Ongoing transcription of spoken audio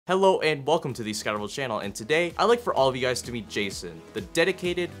Hello and welcome to the ScatterVolt channel, and today I'd like for all of you guys to meet Json, the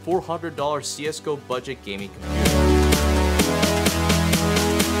dedicated $400 CSGO budget gaming computer.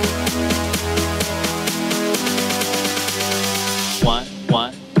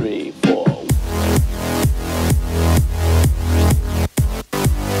 One, three, four.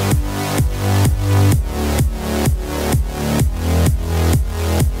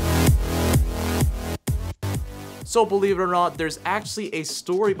 So believe it or not, there's actually a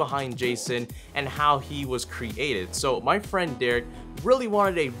story behind Json and how he was created. So my friend Derek really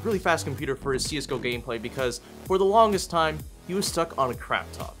wanted a really fast computer for his CSGO gameplay because for the longest time, he was stuck on a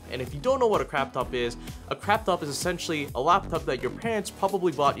crap top. And if you don't know what a crap top is essentially a laptop that your parents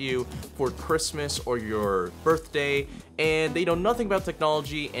probably bought you for Christmas or your birthday, and they know nothing about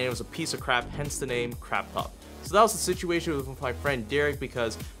technology, and it was a piece of crap, hence the name crap top. So that was the situation with my friend Derek,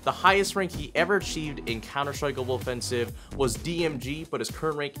 because the highest rank he ever achieved in Counter-Strike Global Offensive was DMG, but his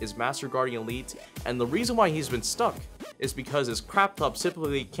current rank is Master Guardian Elite, and the reason why he's been stuck is because his crap top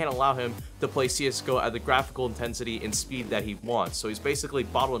typically can't allow him to play CSGO at the graphical intensity and speed that he wants, so he's basically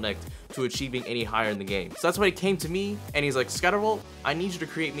bottlenecked to achieving any higher in the game. So that's why he came to me, and he's like, ScatterVolt, I need you to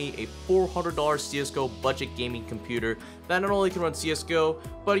create me a $400 CSGO budget gaming computer that not only can run CSGO,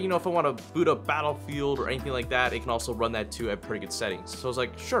 but you know, if I want to boot up Battlefield or anything like that, it can also run that too at pretty good settings. So I was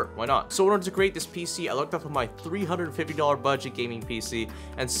like, sure, why not? So in order to create this PC, I looked up at my $350 budget gaming PC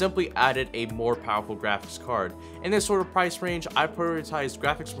and simply added a more powerful graphics card. In this sort of price range, I prioritized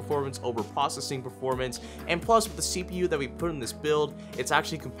graphics performance over processing performance, and plus with the CPU that we put in this build, it's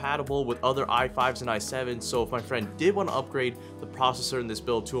actually compatible with other i5s and i7, so if my friend did want to upgrade the processor in this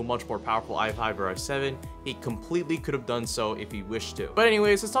build to a much more powerful i5 or i7, he completely could have done so if he wished to. But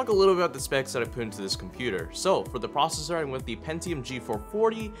anyways, let's talk a little bit about the specs that I put into this computer. So for the processor, I went with the Pentium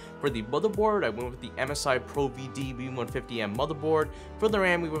G4400. For the motherboard, I went with the MSI Pro VD B150M motherboard. For the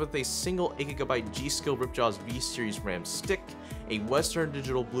RAM, we went with a single 8GB G-Skill Ripjaws V-Series RAM stick, a Western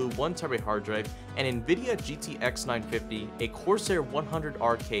Digital Blue 1TB hard drive, an NVIDIA GTX 950, a Corsair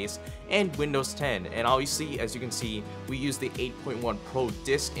 100R case, and Windows 10. And obviously, as you can see, we used the 8.1 Pro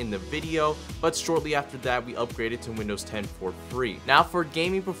disc in the video, but shortly after that, we upgraded to Windows 10 for free. Now for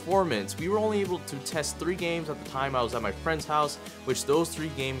gaming performance, we were only able to test 3 games at the time I was at my friend's house, which those 3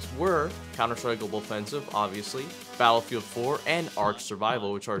 games were Counter-Strike Global Offensive, obviously, Battlefield 4, and Ark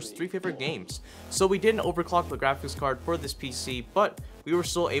Survival, which are his 3 favorite games. So we didn't overclock the graphics card for this PC, but we were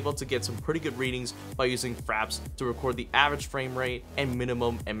still able to get some pretty good readings by using Fraps to record the average frame rate and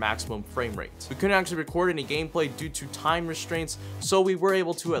minimum and maximum frame rates. We couldn't actually record any gameplay due to time restraints, so we were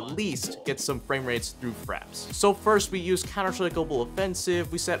able to at least get some frame rates through Fraps. So first we used Counter-Strike Global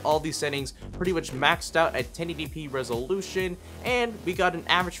Offensive. We set all these settings pretty much maxed out at 1080p resolution, and we got an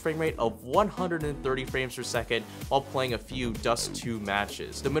average frame rate of 130 frames per second while playing a few Dust 2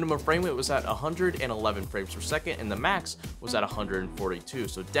 matches. The minimum frame rate was at 111 frames per second, and the max was at 142,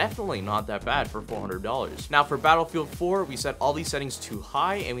 so definitely not that bad for $400. Now for Battlefield 4, we set all these settings to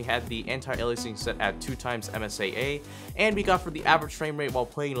high, and we had the anti-aliasing set at 2x MSAA, and we got for the average frame rate while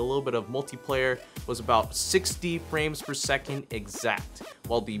playing a little bit of multiplayer was about 60 frames per second exact,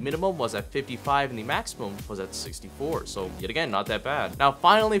 while the minimum was at 55 and the maximum was at 64, so yet again, not that bad. Now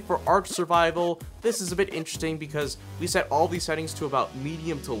finally for Ark Survival, this is a bit interesting because we set all these settings to about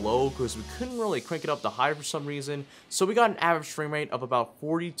medium to low because we couldn't really crank it up to high for some reason, so we got an average frame rate of about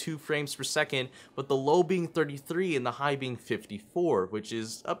 42 frames per second, with the low being 33 and the high being 54, which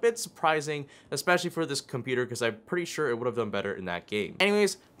is a bit surprising, especially for this computer, because I'm pretty sure it would have done better in that game.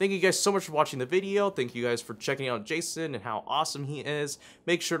 Anyways, thank you guys so much for watching the video. Thank you guys for checking out Json and how awesome he is.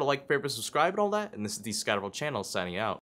 Make sure to like, favorite, subscribe, and all that, and this is the ScatterVolt channel signing out.